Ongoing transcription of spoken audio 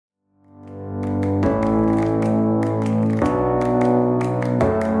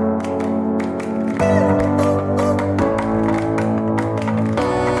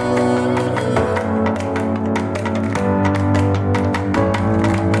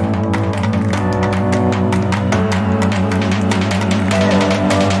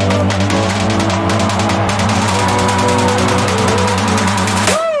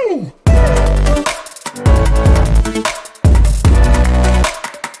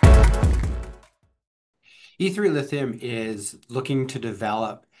E3 Lithium is looking to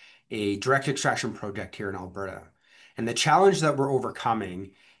develop a direct extraction project here in Alberta. And the challenge that we're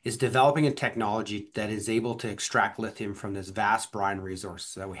overcoming is developing a technology that is able to extract lithium from this vast brine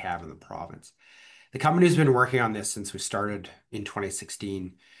resource that we have in the province. The company's been working on this since we started in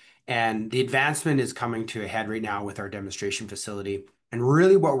 2016, and the advancement is coming to a head right now with our demonstration facility. And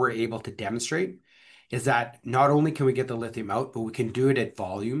really, what we're able to demonstrate is that not only can we get the lithium out, but we can do it at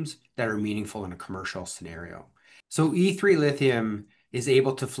volumes that are meaningful in a commercial scenario. So E3 Lithium is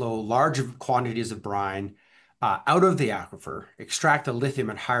able to flow large quantities of brine out of the aquifer, extract the lithium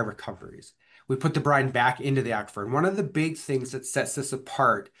at higher recoveries. We put the brine back into the aquifer. And one of the big things that sets this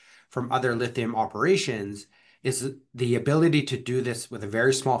apart from other lithium operations is the ability to do this with a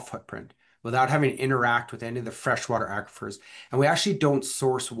very small footprint without having to interact with any of the freshwater aquifers. And we actually don't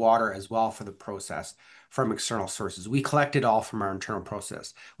source water as well for the process from external sources. We collect it all from our internal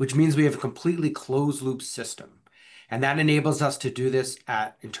process, which means we have a completely closed loop system. And that enables us to do this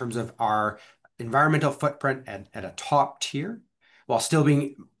in terms of our environmental footprint at a top tier while still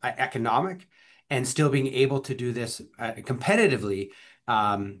being economic and still being able to do this competitively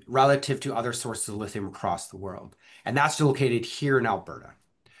relative to other sources of lithium across the world. And that's located here in Alberta.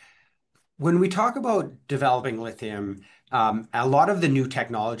 When we talk about developing lithium, a lot of the new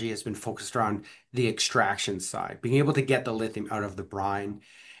technology has been focused around the extraction side, being able to get the lithium out of the brine.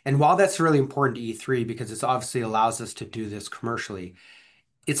 And while that's really important to E3 because it obviously allows us to do this commercially,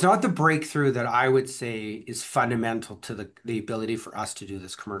 it's not the breakthrough that I would say is fundamental to the ability for us to do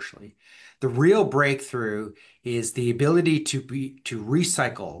this commercially. The real breakthrough is the ability to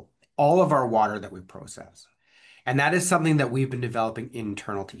recycle all of our water that we process. And that is something that we've been developing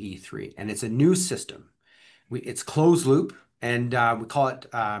internal to E3. And it's a new system. It's closed loop, and we call it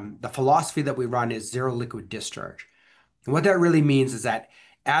the philosophy that we run is zero liquid discharge. And what that really means is that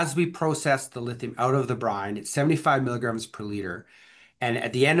as we process the lithium out of the brine, it's 75 milligrams per liter. And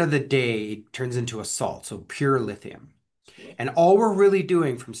at the end of the day, it turns into a salt, so pure lithium. And all we're really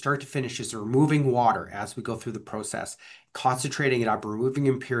doing from start to finish is removing water as we go through the process, concentrating it up, removing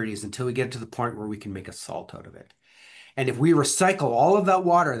impurities until we get to the point where we can make a salt out of it. And if we recycle all of that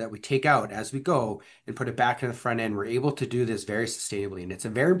water that we take out as we go and put it back in the front end, we're able to do this very sustainably. And it's a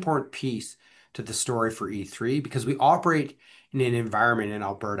very important piece to the story for E3 because we operate in an environment in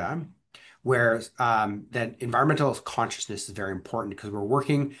Alberta where that environmental consciousness is very important because we're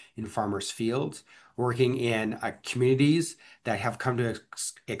working in farmers' fields, working in communities that have come to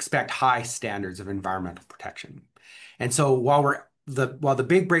expect high standards of environmental protection. And so while the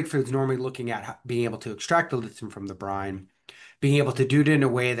big breakthrough is normally looking at being able to extract the lithium from the brine, being able to do it in a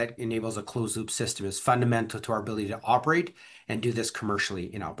way that enables a closed loop system is fundamental to our ability to operate and do this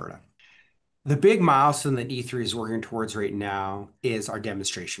commercially in Alberta. The big milestone that E3 is working towards right now is our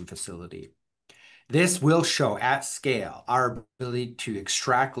demonstration facility. This will show at scale our ability to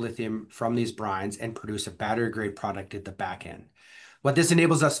extract lithium from these brines and produce a battery-grade product at the back end. What this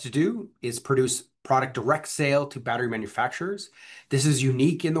enables us to do is produce product direct sale to battery manufacturers. This is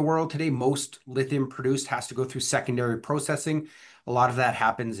unique in the world today. Most lithium produced has to go through secondary processing. A lot of that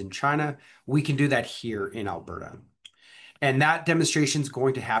happens in China. We can do that here in Alberta. And that demonstration is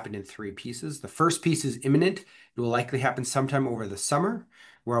going to happen in three pieces. The first piece is imminent. It will likely happen sometime over the summer,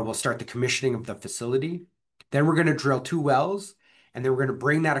 where we'll start the commissioning of the facility. Then we're going to drill 2 wells, and then we're going to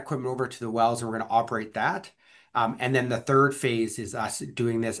bring that equipment over to the wells, and we're going to operate that. And then the third phase is us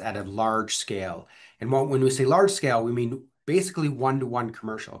doing this at a large scale. And when we say large scale, we mean basically one-to-one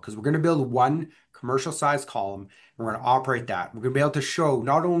commercial, because we're going to build one commercial size column, and we're going to operate that. We're going to be able to show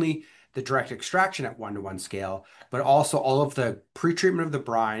not only the direct extraction at one-to-one scale, but also all of the pretreatment of the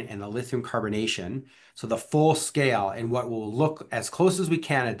brine and the lithium carbonation. So the full scale and what will look as close as we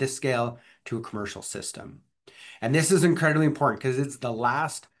can at this scale to a commercial system. And this is incredibly important because it's the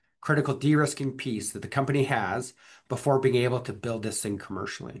last critical de-risking piece that the company has before being able to build this thing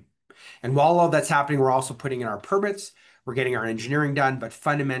commercially. And while all that's happening, we're also putting in our permits, we're getting our engineering done, but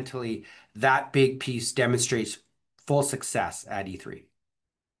fundamentally that big piece demonstrates full success at E3.